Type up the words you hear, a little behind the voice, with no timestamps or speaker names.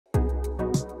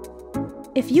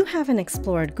If you haven't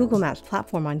explored Google Maps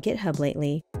platform on GitHub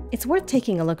lately, it's worth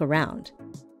taking a look around.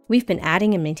 We've been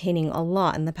adding and maintaining a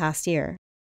lot in the past year.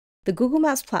 The Google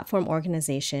Maps platform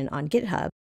organization on GitHub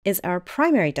is our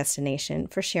primary destination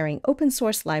for sharing open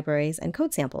source libraries and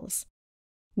code samples.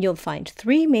 You'll find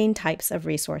three main types of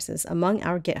resources among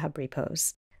our GitHub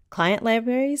repos: client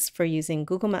libraries for using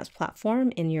Google Maps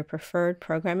platform in your preferred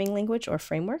programming language or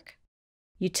framework,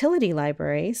 utility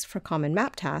libraries for common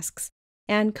map tasks,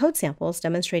 and code samples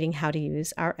demonstrating how to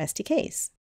use our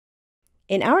SDKs.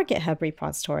 In our GitHub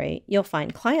repository, you'll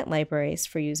find client libraries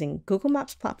for using Google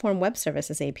Maps Platform Web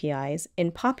Services APIs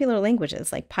in popular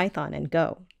languages like Python and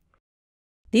Go.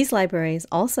 These libraries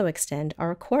also extend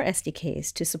our core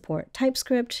SDKs to support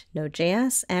TypeScript,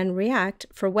 Node.js, and React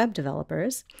for web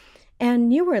developers, and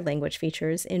newer language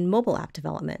features in mobile app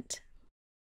development.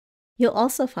 You'll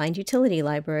also find utility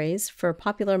libraries for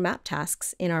popular map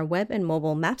tasks in our web and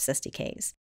mobile Maps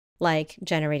SDKs, like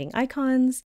generating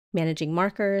icons, managing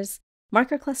markers,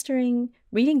 marker clustering,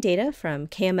 reading data from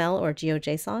KML or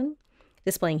GeoJSON,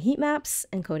 displaying heat maps,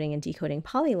 encoding and decoding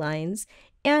polylines,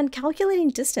 and calculating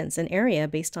distance and area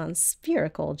based on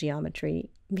spherical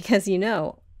geometry, because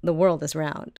the world is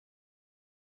round.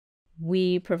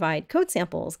 We provide code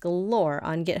samples galore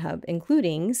on GitHub,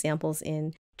 including samples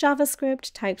in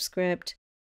JavaScript, TypeScript,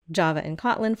 Java and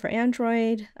Kotlin for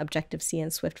Android, Objective-C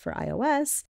and Swift for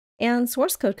iOS, and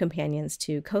source code companions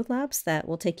to code labs that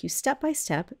will take you step by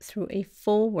step through a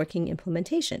full working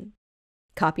implementation.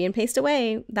 Copy and paste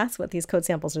away, that's what these code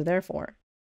samples are there for.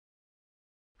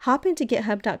 Hop into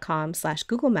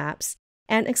github.com/Google Maps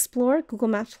and explore Google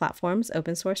Maps Platform's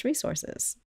open source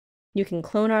resources. You can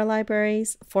clone our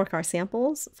libraries, fork our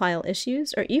samples, file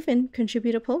issues, or even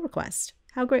contribute a pull request.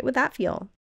 How great would that feel?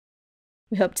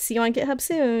 We hope to see you on GitHub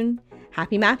soon.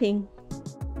 Happy mapping!